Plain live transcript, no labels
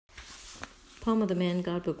Poem of the Man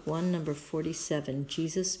God, Book 1, number 47,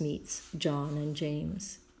 Jesus Meets John and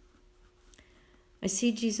James. I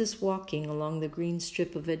see Jesus walking along the green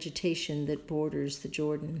strip of vegetation that borders the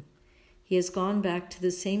Jordan. He has gone back to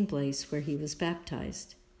the same place where he was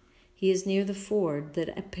baptized. He is near the ford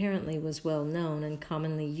that apparently was well known and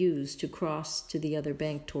commonly used to cross to the other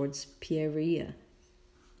bank towards Perea.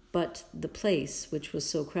 But the place, which was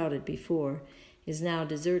so crowded before, is now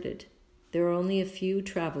deserted. There are only a few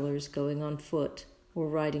travelers going on foot or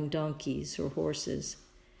riding donkeys or horses.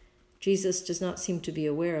 Jesus does not seem to be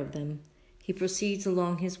aware of them. He proceeds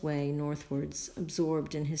along his way northwards,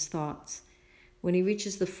 absorbed in his thoughts. When he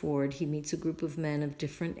reaches the ford, he meets a group of men of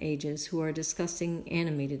different ages who are discussing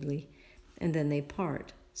animatedly, and then they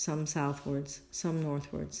part, some southwards, some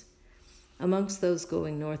northwards. Amongst those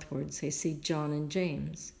going northwards, I see John and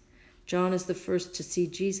James. John is the first to see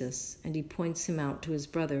Jesus, and he points him out to his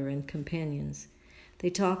brother and companions. They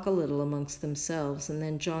talk a little amongst themselves, and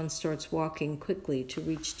then John starts walking quickly to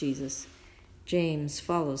reach Jesus. James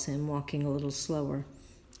follows him, walking a little slower.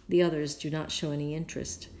 The others do not show any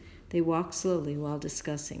interest. They walk slowly while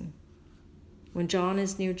discussing. When John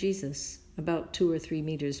is near Jesus, about 2 or 3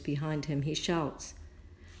 meters behind him, he shouts,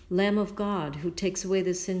 "Lamb of God, who takes away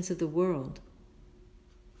the sins of the world."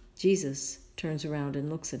 Jesus turns around and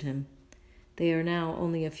looks at him. They are now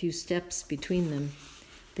only a few steps between them.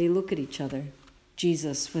 They look at each other,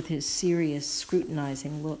 Jesus with his serious,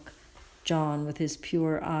 scrutinizing look, John with his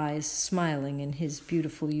pure eyes smiling in his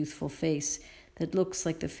beautiful, youthful face that looks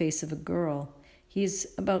like the face of a girl. He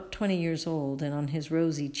is about 20 years old, and on his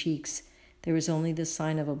rosy cheeks there is only the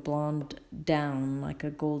sign of a blonde down like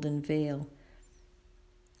a golden veil.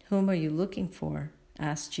 "Whom are you looking for?"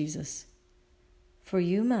 asked Jesus. "For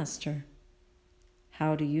you, Master."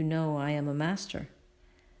 "How do you know I am a master?"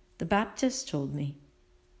 "The Baptist told me."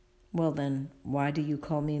 "Well then, why do you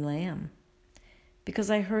call me Lamb?" "Because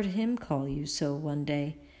I heard him call you so one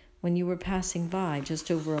day when you were passing by just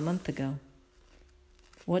over a month ago."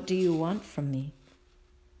 "What do you want from me?"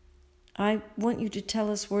 "I want you to tell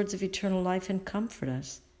us words of eternal life and comfort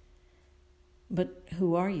us." "But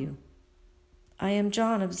who are you?" "I am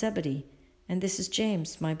John of Zebedee, and this is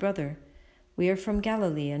James, my brother. We are from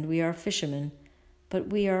Galilee, and we are fishermen, but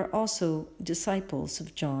we are also disciples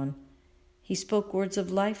of John. He spoke words of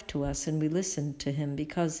life to us, and we listened to him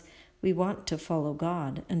because we want to follow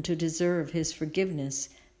God and to deserve his forgiveness,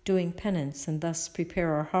 doing penance and thus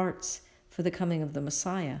prepare our hearts for the coming of the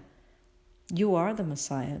Messiah. You are the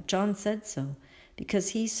Messiah. John said so, because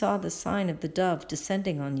he saw the sign of the dove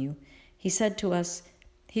descending on you. He said to us,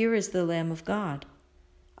 'Here is the Lamb of God.'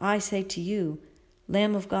 I say to you,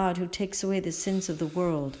 Lamb of God who takes away the sins of the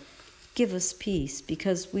world, give us peace,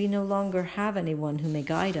 because we no longer have anyone who may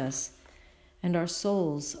guide us, and our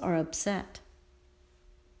souls are upset."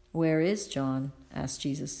 "Where is John?" asked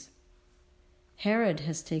Jesus. "Herod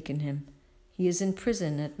has taken him. He is in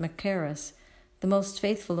prison at Machaerus. The most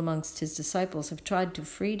faithful amongst his disciples have tried to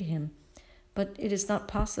free him, but it is not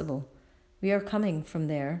possible. We are coming from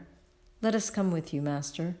there. Let us come with you,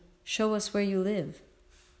 Master. Show us where you live."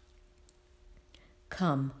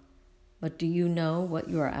 "Come. But do you know what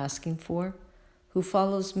you are asking for? Who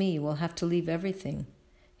follows me will have to leave everything,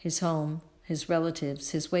 his home, his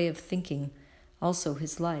relatives, his way of thinking, also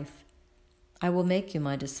his life. I will make you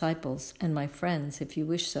my disciples and my friends if you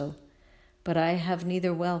wish so, but I have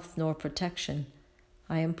neither wealth nor protection.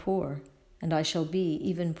 I am poor, and I shall be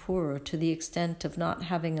even poorer to the extent of not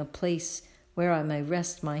having a place where I may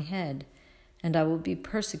rest my head, and I will be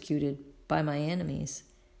persecuted by my enemies,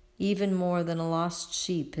 even more than a lost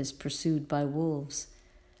sheep is pursued by wolves.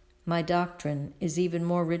 My doctrine is even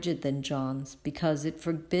more rigid than John's, because it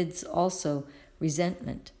forbids also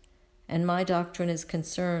resentment, and my doctrine is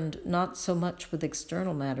concerned not so much with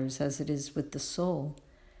external matters as it is with the soul.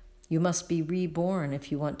 You must be reborn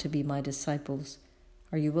if you want to be my disciples.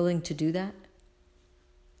 Are you willing to do that?"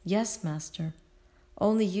 "Yes, Master.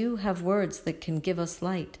 Only you have words that can give us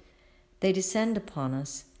light. They descend upon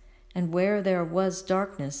us, and where there was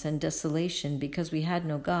darkness and desolation because we had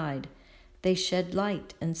no guide, they shed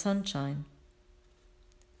light and sunshine."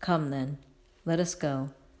 "Come then, let us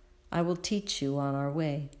go. I will teach you on our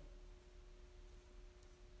way."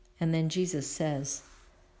 And then Jesus says,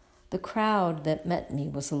 "The crowd that met me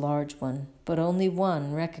was a large one, but only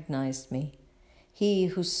one recognized me. He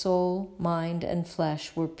whose soul, mind, and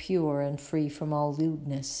flesh were pure and free from all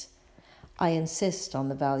lewdness. I insist on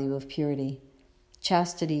the value of purity.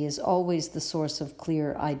 Chastity is always the source of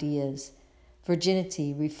clear ideas.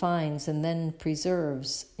 Virginity refines and then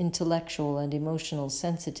preserves intellectual and emotional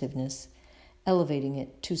sensitiveness, elevating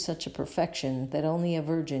it to such a perfection that only a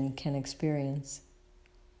virgin can experience."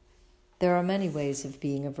 There are many ways of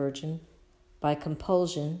being a virgin. By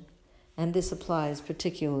compulsion, and this applies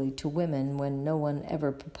particularly to women when no one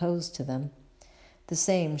ever proposed to them. The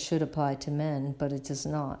same should apply to men, but it does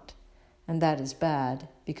not. And that is bad,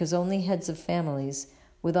 because only heads of families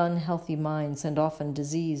with unhealthy minds and often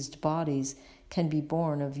diseased bodies can be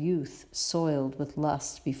born of youth soiled with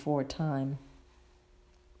lust before time.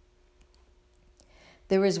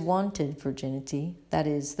 There is wanted virginity, that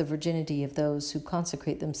is, the virginity of those who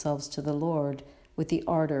consecrate themselves to the Lord with the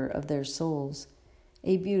ardor of their souls,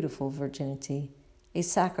 a beautiful virginity, a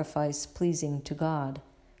sacrifice pleasing to God,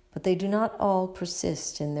 but they do not all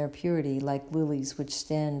persist in their purity like lilies which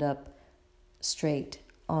stand up straight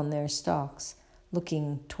on their stalks,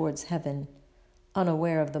 looking towards heaven,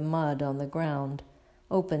 unaware of the mud on the ground,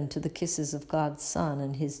 open to the kisses of God's Son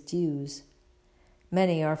and his dews.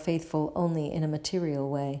 Many are faithful only in a material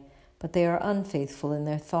way, but they are unfaithful in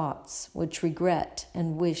their thoughts, which regret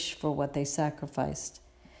and wish for what they sacrificed.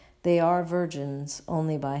 They are virgins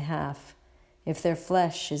only by half. If their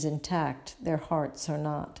flesh is intact, their hearts are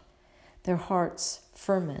not. Their hearts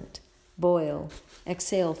ferment, boil,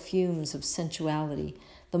 exhale fumes of sensuality.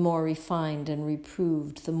 The more refined and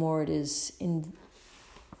reproved, the more it is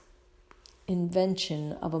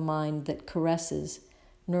invention of a mind that caresses,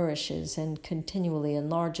 nourishes, and continually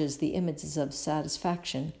enlarges the images of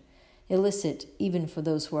satisfaction, illicit even for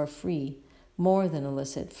those who are free, more than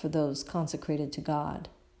illicit for those consecrated to God.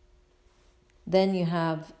 Then you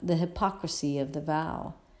have the hypocrisy of the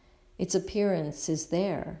vow. Its appearance is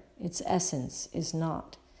there, its essence is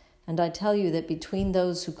not. And I tell you that between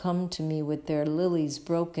those who come to me with their lilies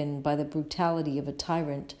broken by the brutality of a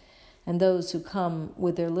tyrant, and those who come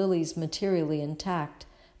with their lilies materially intact,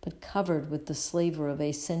 but covered with the slaver of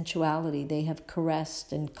a sensuality they have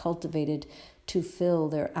caressed and cultivated to fill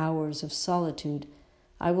their hours of solitude,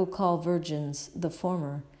 I will call virgins the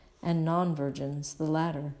former, and non-virgins the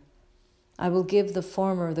latter. I will give the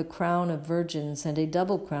former the crown of virgins and a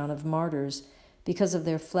double crown of martyrs, because of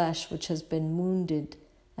their flesh which has been wounded,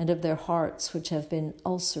 and of their hearts which have been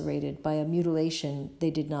ulcerated by a mutilation they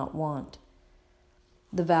did not want.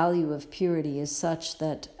 The value of purity is such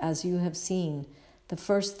that, as you have seen, the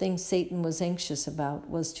first thing Satan was anxious about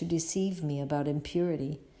was to deceive me about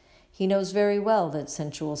impurity. He knows very well that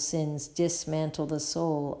sensual sins dismantle the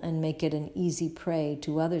soul and make it an easy prey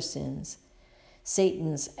to other sins.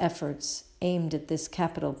 Satan's efforts aimed at this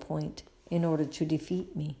capital point in order to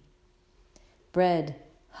defeat me. Bread,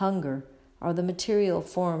 hunger, are the material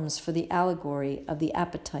forms for the allegory of the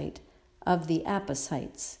appetite of the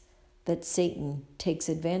apposites that Satan takes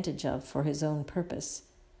advantage of for his own purpose.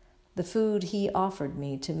 The food he offered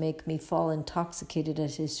me to make me fall intoxicated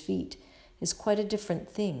at his feet is quite a different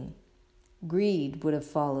thing. Greed would have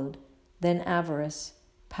followed, then avarice,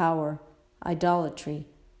 power, idolatry,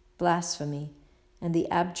 blasphemy, and the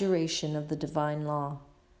abjuration of the divine law.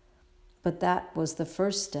 But that was the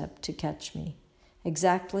first step to catch me,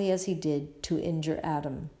 exactly as he did to injure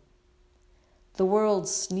Adam. The world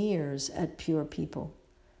sneers at pure people.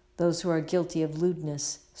 Those who are guilty of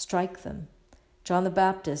lewdness strike them. John the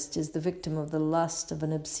Baptist is the victim of the lust of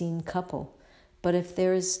an obscene couple, but if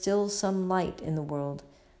there is still some light in the world,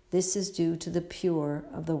 this is due to the pure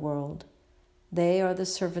of the world. They are the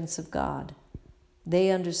servants of God. They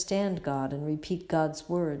understand God and repeat God's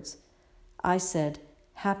words. I said,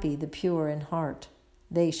 "Happy the pure in heart,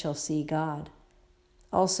 they shall see God."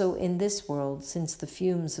 Also in this world, since the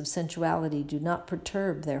fumes of sensuality do not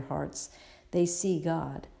perturb their hearts, they see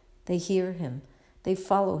God, they hear him, they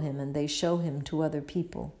follow him, and they show him to other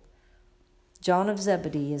people. John of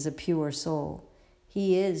Zebedee is a pure soul.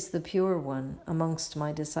 He is the pure one amongst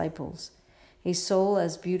my disciples, a soul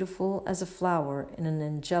as beautiful as a flower in an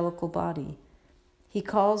angelical body. He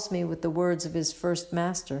calls me with the words of his first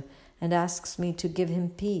master and asks me to give him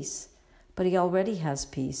peace, but he already has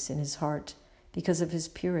peace in his heart because of his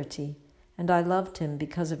purity, and I loved him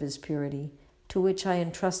because of his purity, to which I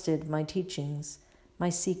entrusted my teachings, my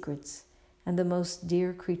secrets, and the most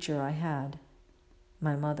dear creature I had,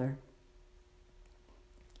 my mother.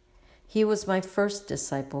 He was my first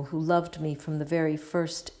disciple who loved me from the very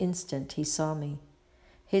first instant he saw me.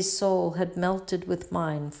 His soul had melted with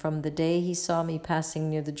mine from the day he saw me passing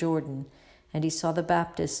near the Jordan, and he saw the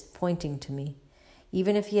Baptist pointing to me.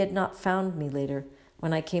 Even if he had not found me later,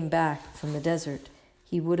 when I came back from the desert,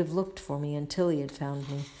 he would have looked for me until he had found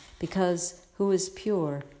me, because who is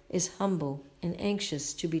pure is humble and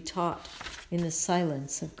anxious to be taught in the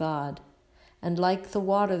silence of God. And like the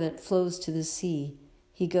water that flows to the sea,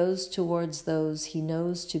 he goes towards those he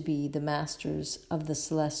knows to be the masters of the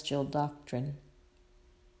celestial doctrine.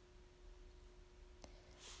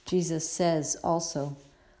 Jesus says also,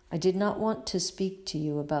 I did not want to speak to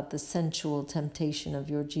you about the sensual temptation of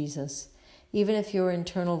your Jesus, even if your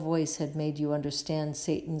internal voice had made you understand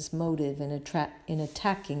Satan's motive in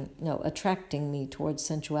attracting me towards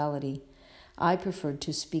sensuality. I preferred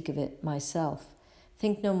to speak of it myself.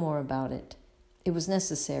 Think no more about it. It was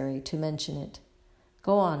necessary to mention it.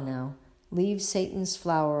 Go on now. Leave Satan's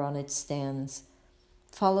flower on its stands.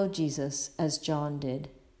 Follow Jesus as John did.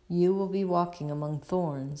 You will be walking among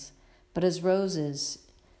thorns, but as roses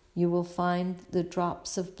you will find the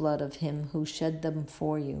drops of blood of him who shed them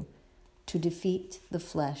for you, to defeat the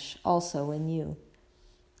flesh also in you.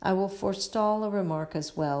 I will forestall a remark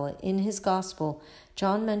as well. In his gospel,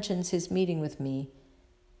 John mentions his meeting with me,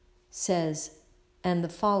 says, and the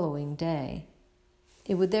following day.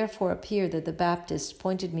 It would therefore appear that the Baptist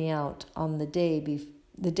pointed me out on the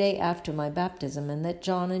day after my baptism, and that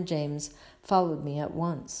John and James followed me at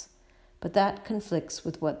once. But that conflicts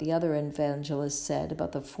with what the other evangelists said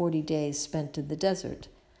about the 40 days spent in the desert.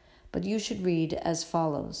 But you should read as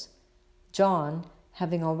follows. John,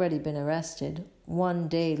 having already been arrested, 1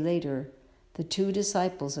 day later, the 2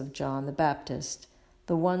 disciples of John the Baptist,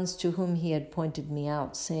 the ones to whom he had pointed me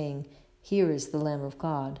out, saying, Here is the Lamb of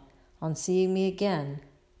God, on seeing me again,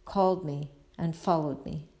 called me and followed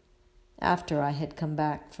me, after I had come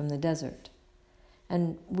back from the desert.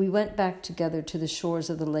 And we went back together to the shores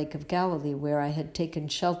of the Lake of Galilee, where I had taken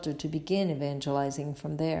shelter to begin evangelizing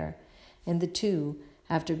from there. And the 2,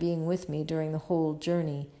 after being with me during the whole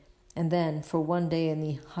journey, and then for 1 day in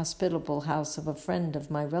the hospitable house of a friend of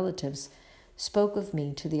my relatives, spoke of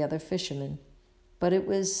me to the other fishermen. But it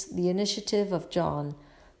was the initiative of John,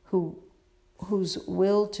 whose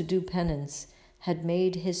will to do penance had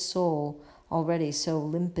made his soul, already so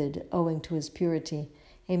limpid owing to his purity,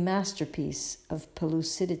 a masterpiece of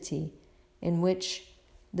pellucidity, in which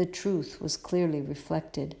the truth was clearly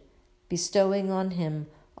reflected, bestowing on him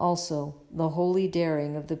also the holy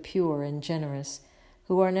daring of the pure and generous,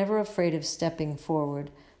 who are never afraid of stepping forward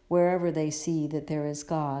wherever they see that there is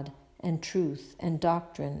God, and truth, and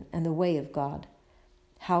doctrine, and the way of God.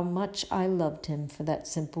 How much I loved him for that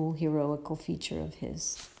simple, heroical feature of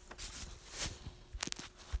his.